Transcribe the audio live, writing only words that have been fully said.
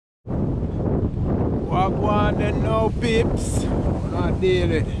Wagwan then no peeps. Not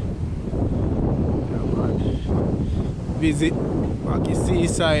daily. Visit back the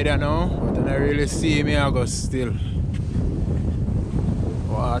seaside you know, but I don't really see me I go still.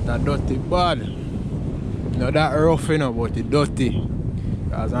 Water dirty bad. Not that rough you know, but it dirty.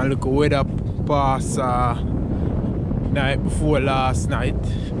 Cause I look weather past night before last night.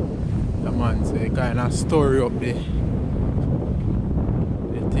 The man say kinda story up there.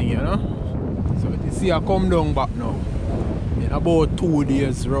 The thing you know. So you see I come down back now. In about 2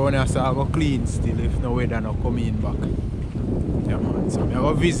 days round here, so I go clean still if no weather no come in back. Yeah man, so I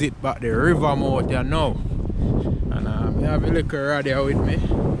go visit back the river mouth here now. And I have a little radio with me.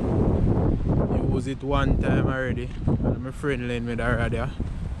 I use it one time already. And my friend lent me the radio.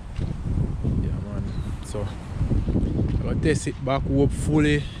 Yeah man, so I go test it back,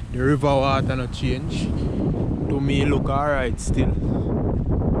 hopefully the river water no change. To me look alright still.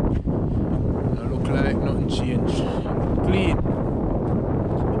 No look like nothing changed. Clean.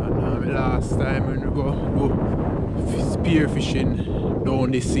 And last time when we go do spear fishing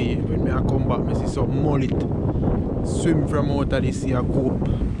down the sea, when I come back I see some mullet swim from out of the sea and go up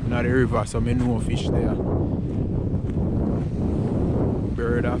in the river, so I know fish there.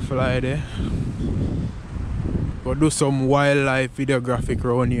 Bird that fly there. But do some wildlife videographic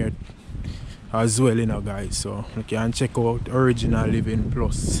around here as well you know guys, so you can check out Original Living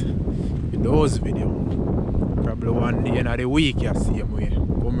Plus with those videos. Probably one day in the week you see them way.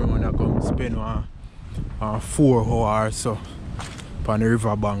 Come around and come spend 4 hours so on the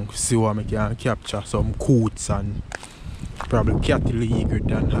riverbank, see what I can capture some coots and probably cattle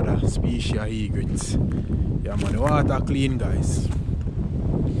egret and other species of egrets. Yeah man, the water clean guys.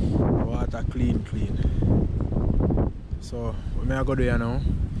 The water clean. So what I go do now?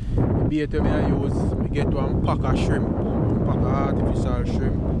 The bait I use, I get one pack of shrimp, one pack of artificial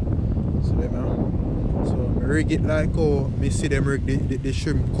shrimp. So them so I rig it like how I see them rig the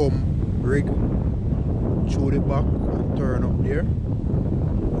shrimp come rig through the back and turn up there.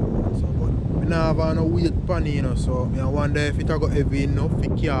 So, but I don't have no weight pan you know, so I wonder if it got heavy enough for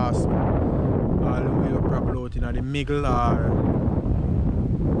cast all the way up probably out in the middle, or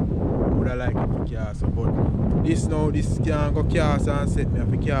would I like it for cast. But this now, this can go cast and set me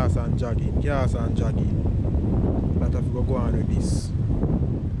for cast and jogging. That have to go on with this.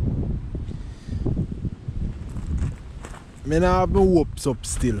 I don't have my hopes up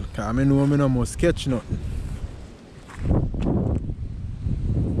still, because I know I must catch nothing.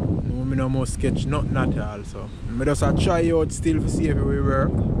 I must catch nothing at all, so I just try out still to see if it will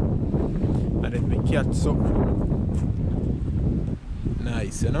work. And if I catch something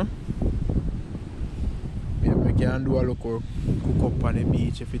nice, you know. Maybe I can do a little cook up on the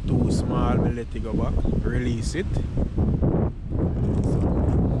beach. If it's too small, I let it go back, release it. So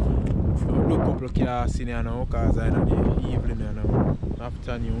do a couple of casts in here now, because I'm in the evening now,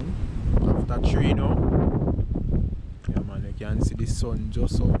 afternoon, after 3 now. Yeah man, you can see the sun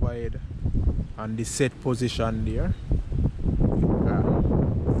just overhead and the set position there.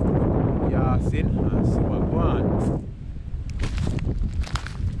 Cast in and see what goes on.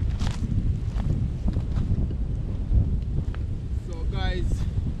 So guys,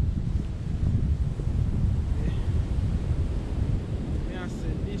 I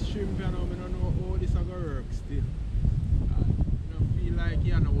said this shrimp you know, I don't know how this is going to work still. I don't feel like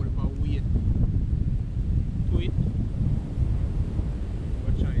you know what about weight to it.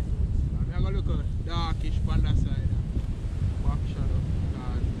 But try it out. I'm going to look at darkish on that side. Back shadow.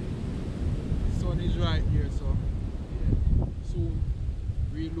 Because the sun is right here, so yeah, soon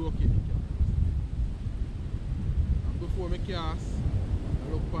relocate the camera. And before I cast,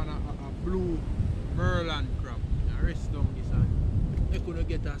 I look on a blue Merlan crab. I rest down this and I couldn't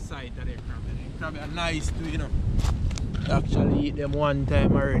get a sight of the crab. And the crab are nice too, you know. I actually eat them one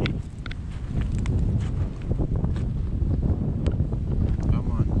time already.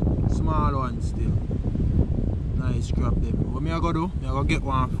 Come on, small one still. Nice crab them. What I go do? I go get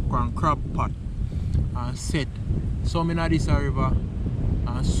one crab pot and set some in this river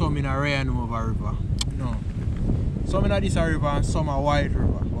and some in a Rainova river. No. Some in this river and some a White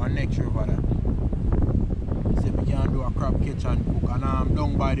River, one next river that. So we can do a crab catch and cook, and I'm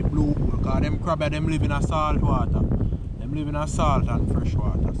down by the blue hole, because them crab them live in a salt water. Them live in a salt and fresh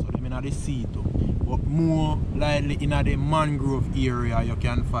water, so them in the sea too. But more likely in the mangrove area you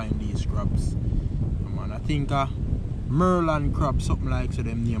can find these crabs. I think Merlan crab, something like so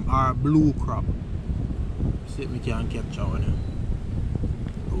them name, or blue crab. See if we can capture one.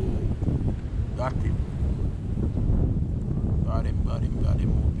 Oh, got him. Got him.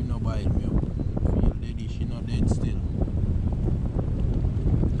 Hope you not bite me up. Feel dead, she not dead still.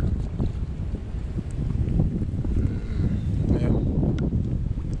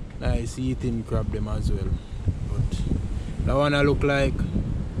 nice eating crab them as well. But that one I look like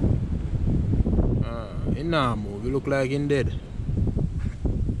in nah move, it look like in dead.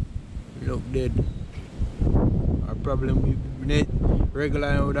 It look dead. Our problem with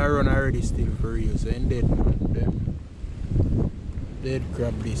regular would have run already still for real, so in dead man. Dead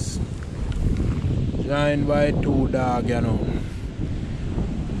crab this. Joined by 2 dogs, you know.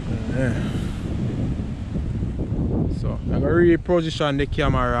 Yeah. So I'm gonna reposition the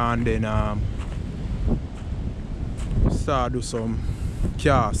camera and then start do some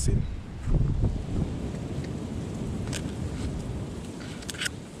casting.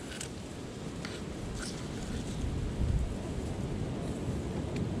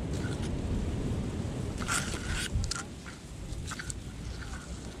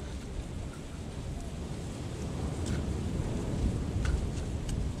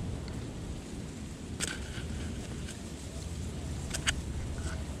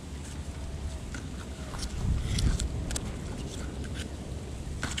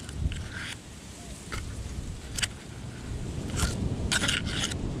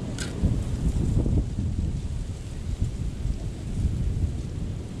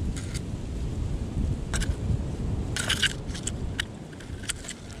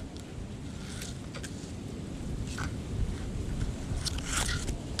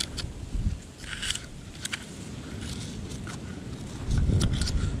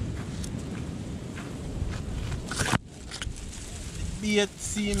 It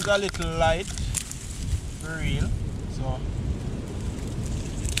seems a little light for real, so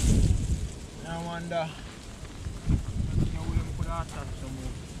I wonder we could attach some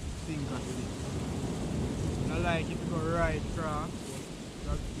more sinker to it. I like it to go right across,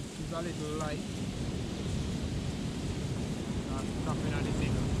 but it is a little light. Tapping at the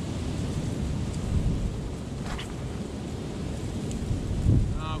sinker.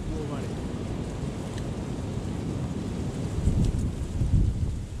 Now go over it.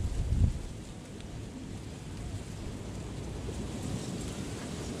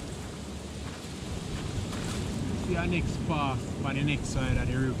 Our next pass on the next side of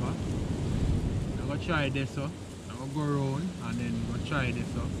the river. I'm going to try this up. I'm going to go around and then go try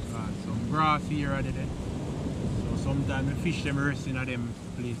this up. Some grass here and there. So sometimes the fish them resting at them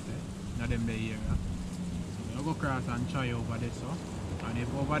places, not them the area. So I'm going to go across and try over this up. And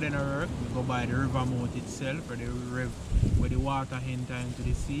if over there no work, we go by the river mouth itself where where the water enter into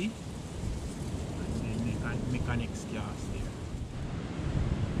the sea. And then make a next cast there.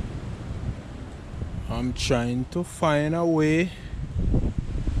 I'm trying to find a way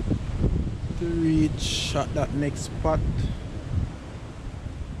to reach at that next spot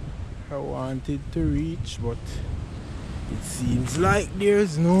I wanted to reach, but it seems like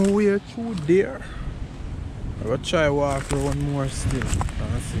there's no way through there. I'm gonna try walk around more still.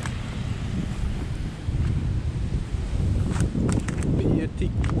 Let's see. Be a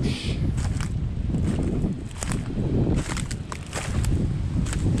thick push.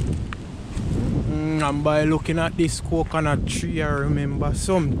 And by looking at this coconut tree, I remember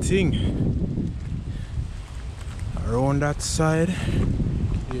something. Around that side,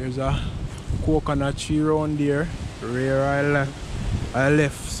 there's a coconut tree around there where I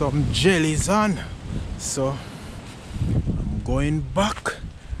left some jellies on. So I'm going back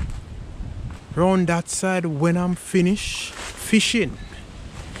around that side when I'm finished fishing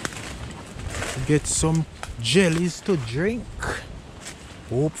to get some jellies to drink.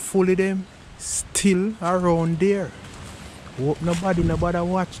 Hopefully them still around there. Hope nobody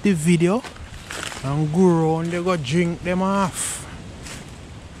watch the video and go around they go drink them off.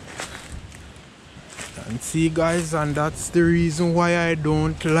 And see guys, and that's the reason why I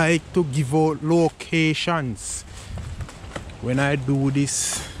don't like to give out locations when I do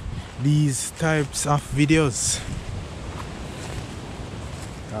these types of videos.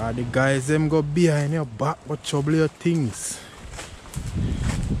 The guys them go behind your back but trouble your things.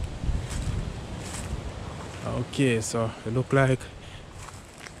 Okay, so it look like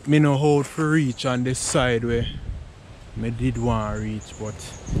me know how to reach on this side where me did want to reach, but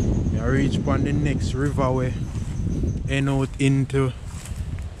I reach on the next river way end out into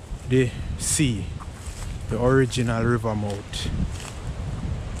the sea, the original river mouth.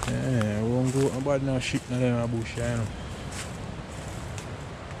 Yeah, we won't go about no shit in the bush, you know.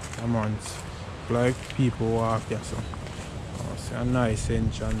 Come on, like people walk here, so it's a nice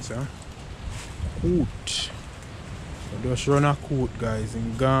entrance, huh? Coot. So just run a coot, guys,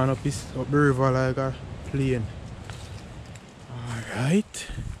 and gone up the river like a plane. Alright.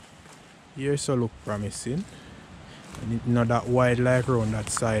 Here so look promising. And it's not that wide like around that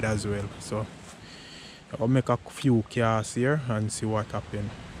side as well. So I'll make a few casts here and see what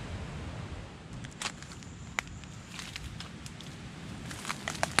happens.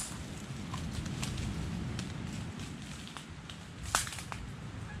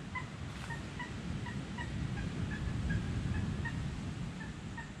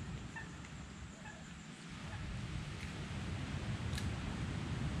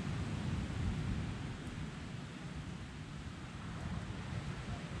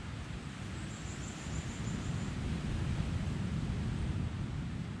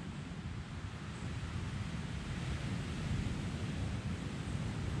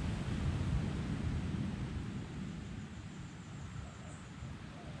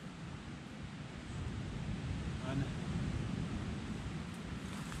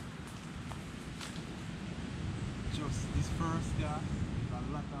 car, there's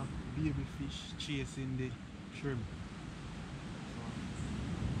a lot of baby fish chasing the shrimp. So,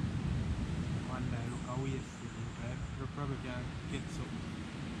 one day look away, okay? You probably can get some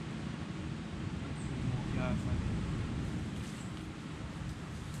more cars for them.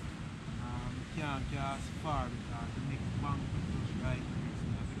 Can't cast far because the next bank is right there, so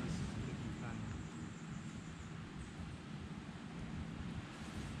I have to just take the time.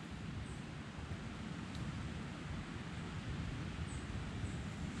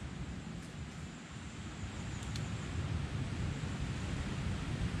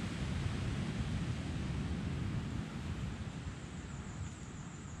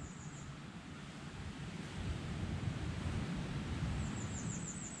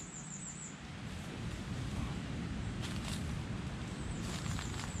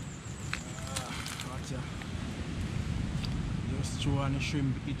 Just throw on the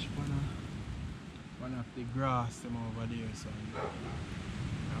shrimp each one of the grass them over there, so you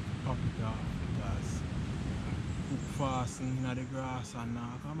have to pop it off because hook fasten in the grass and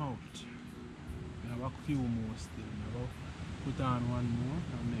now come out. We have a few more still. We have to put on one more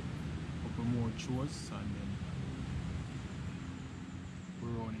and make a couple more chores and then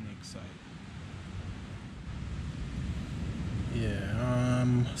we're on the next side.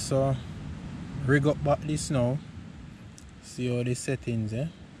 Yeah, so rig up back this now. See how the settings,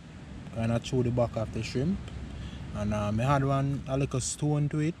 kind of through the back of the shrimp, and I had a little stone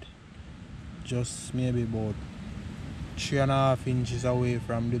to it, just maybe about 3.5 inches away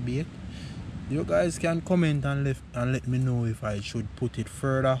from the bait. You guys can comment and let me know if I should put it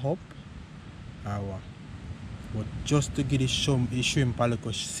further up or what. But just to give the shrimp a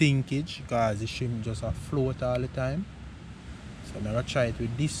little sinkage, because the shrimp just float all the time. So I'm gonna try it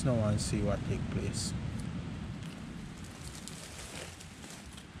with this now and see what takes place.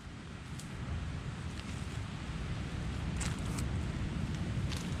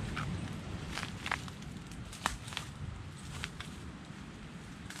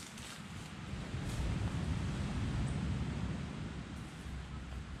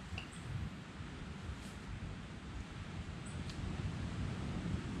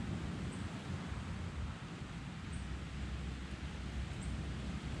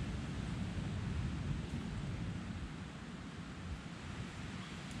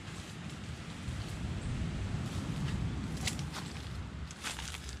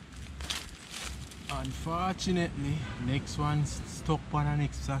 Unfortunately, next one stuck on the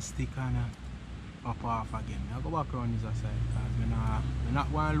next stick and pop off again. I go back around this side because I not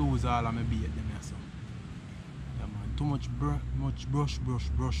want to lose all of my bait them here, so. Yeah, man, too much brush.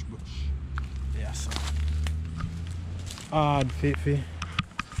 Yeah, so. Hard for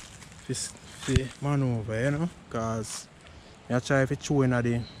maneuver, you know, because I try to chew in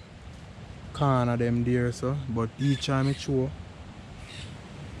the corner them there, so, but each time I chew,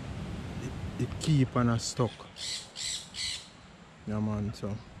 it keep on a stuck. Yeah, man,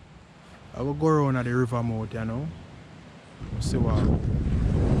 so I will go around at the river mouth, you know. See what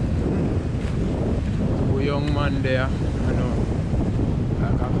a young man there, you know.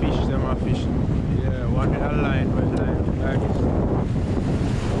 Like a fish, them a fish. Yeah, one in a line, but like this.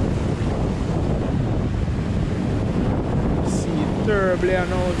 See terribly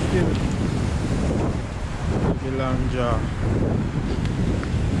now still. The long jaw.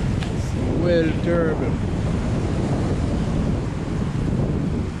 Well, terrible.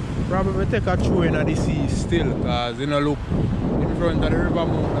 Probably take a throw in the sea still, because you know, look in front of the river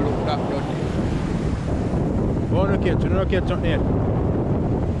mouth, look that dirty. Oh, no catch, no catch nothing yet.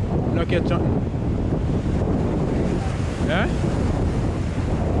 No catch nothing. Yeah?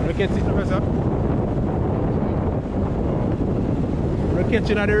 No catch it, Professor? No catch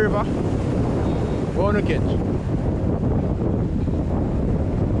in the river? Oh, no catch.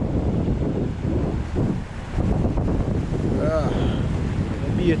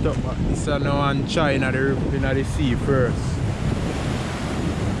 Bait up, but this is now and try in the sea first.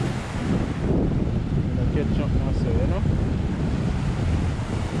 I'm gonna catch up now, so you know.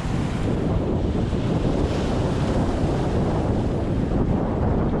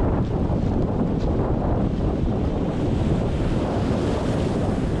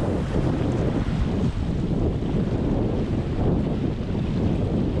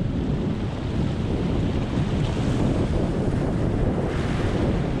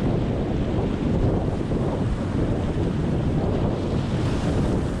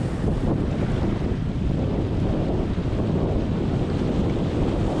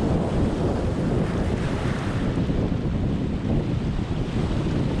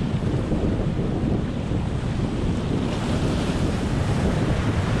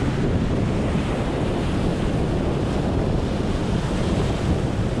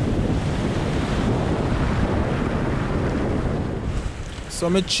 So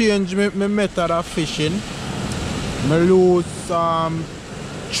I change my method of fishing. I lose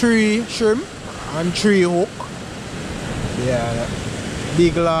 3 shrimp and 3 hook. Yeah,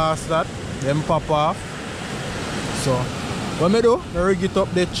 big last that, them pop off. So what I do, I rig it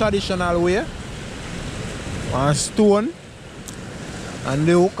up the traditional way. One stone and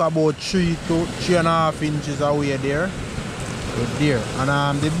the hook about 3 to 3.5 inches away there. Right there.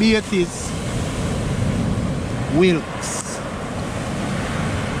 And the bait is Wilkes.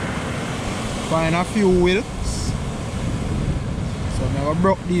 Find a few Wilkes. So I'm gonna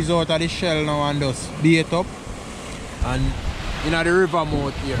broke these out of the shell now and just bait up. And in the river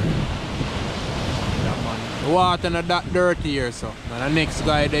mouth here. Yeah, man. The water not that dirty here, so. And the next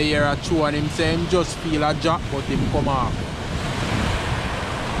guy there here a chew and him say him just feel a jack, but him come off.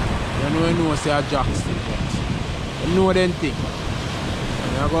 You know say a jack still, but you know them thing.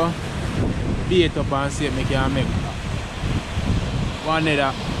 And I go bait up and see if I can make that. One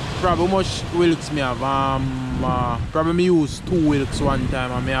other, probably how much Wilkes me have? Probably me use 2 Wilkes one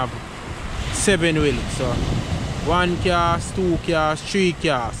time and I have 7 Wilkes. So 1 cast, 2 cast, 3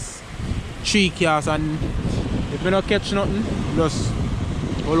 cast. 3 cast, and if I don't catch nothing, just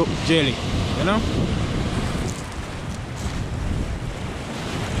go look jelly, you know?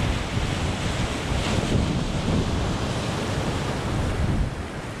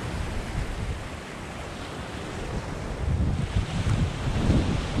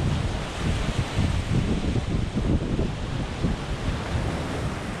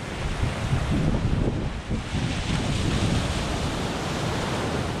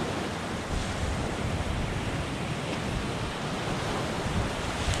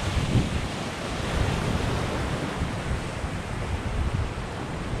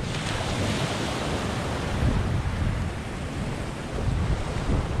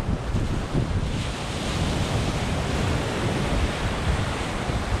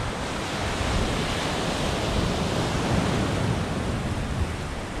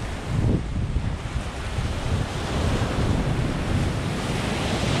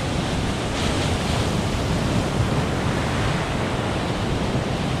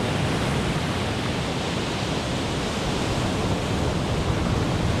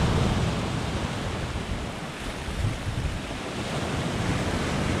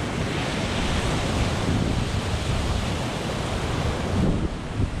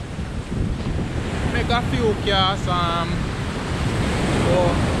 A few casts, 4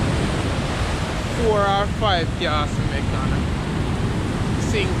 or 5 casts to make and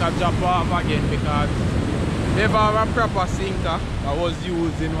sinker drop off again, because never have a proper sinker. I was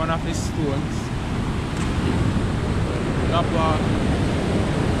using one of his stones. Drop off.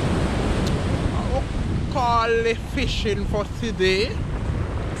 I'll call it fishing for today.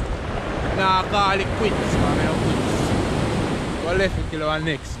 Now I call it quits, man. We'll left it till the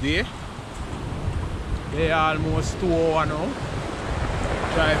next day. They almost 2 hours now.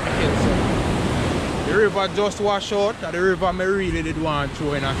 Try to get some. The river just washed out. The river I really did want to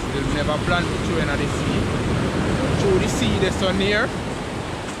throw in. I still never planned to throw in the sea. Through the sea this one here.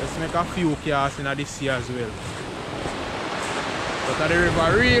 Let's make a few casts in the sea as well. But the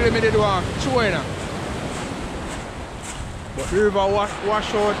river really did want to throw in. But the river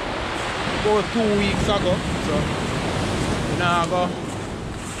washed out about 2 weeks ago. So now I go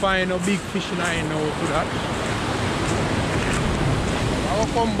find a big fish in I know to that. I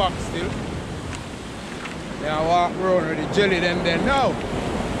will come back still. Then I walk around with the jelly them then now.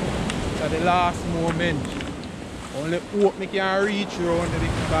 At the last moment. Only hope I can reach around it,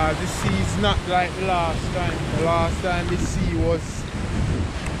 because the sea is not like the last time. The last time the sea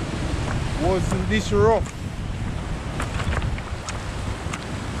wasn't this rough.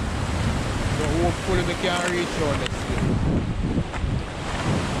 So hopefully we can reach around it still.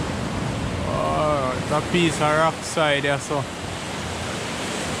 It's a piece of rock side there, so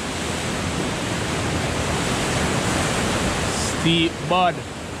steep bud.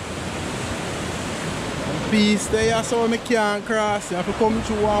 And piece there, so I can't cross. I have to come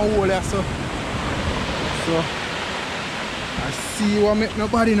through one hole there, so I see what make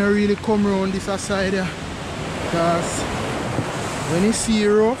nobody not really come around this side there, because when you see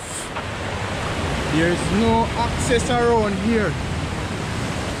rough, there's no access around here.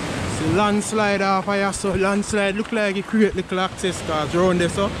 Landslide off of here, so landslide look like it create little access cars around there,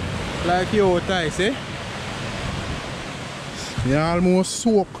 so like your ties, eh? You almost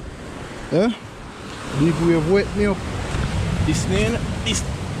soak. Eh? Big wave wet me up. This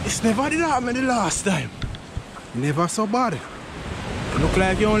never did happen the last time. Never so bad. Look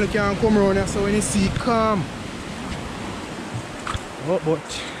like you only can come around here, so when you see calm. Oh,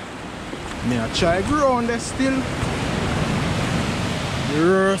 but me I try ground there still. The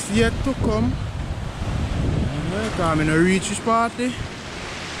worst yet to come. Because I'm in a reach party.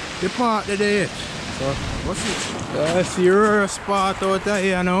 The party there yet. So, what's it? I see the worst part out of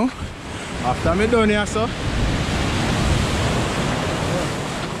here now. After me done here, so.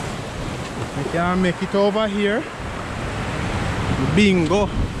 I can make it over here. Bingo.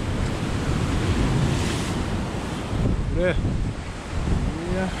 There.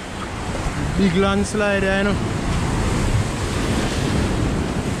 Yeah. Big landslide there, you know.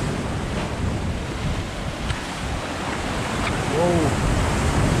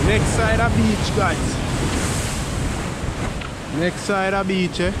 Whoa. Next side of beach, guys. Next side of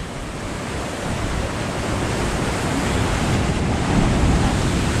beach, eh?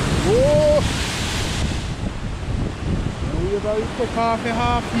 Whoa! We're about to take off a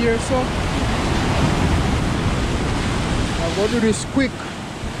half here, so I'll go do this quick.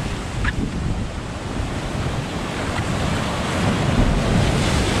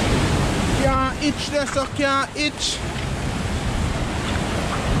 Can't itch there, so can't itch.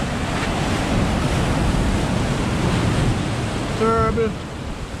 Terrible.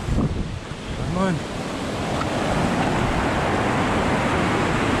 Come on.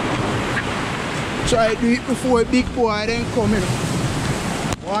 Try to do it before a big boy then come in.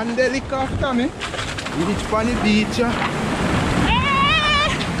 One delic after me. We reach on the beach.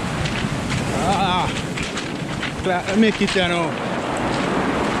 Glad to make it you know.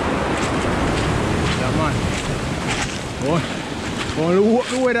 Yeah man. Only hope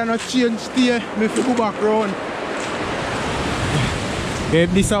the weather not change stay. Me fi go back round.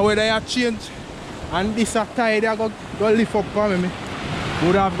 If this weather a change and this a tide I go lift up on me.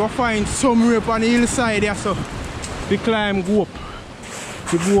 Would have to find some rope on the hillside there so to climb go up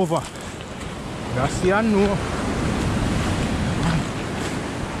to go over. That's the know.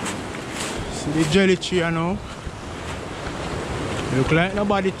 See the jelly tree now. Look like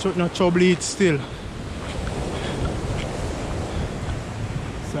nobody no trouble it still.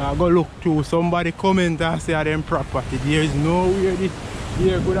 So I go look through somebody comment and say them property. There is no way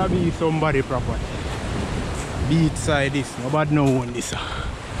here could be somebody property. Beach side this, nobody know one this. I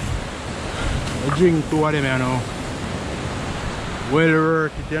drink two of them you know. Well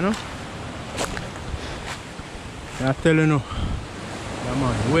worth it, you know. I tell you no. Yeah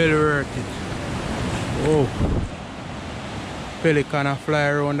man, well worth it. Oh. Pelican a fly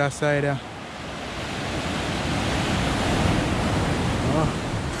around that side there. Oh.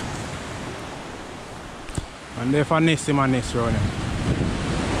 And if I nest him a nest around him.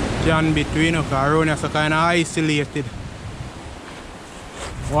 Can between because around here so kind of isolated.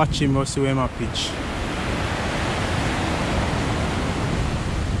 Watch him or see him a pitch.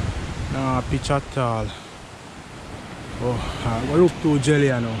 No pitch at all. Oh, I go look too jelly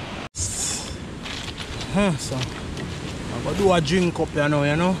now. So I go do a drink up here now,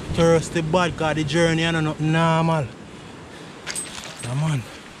 you know. Thirsty bad because the journey you know not normal. Yeah man.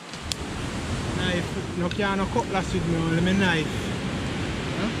 Knife, no can no cutlass with me, only my knife.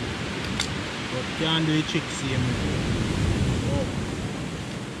 But can't do the trick same. Oh.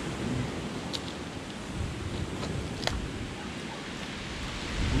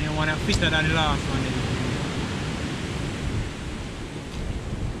 And then one fitter than the last one.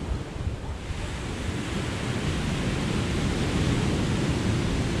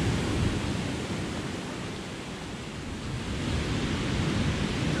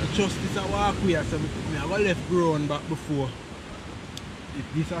 Just this a walkway, so I have left ground back before. If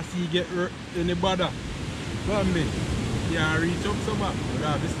this a sea get hurt in the bother, from me, you can reach up so back, but I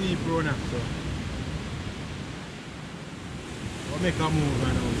have to sleep around now, so I'll make a move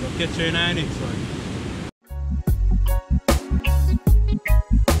now, so catch you in the next one.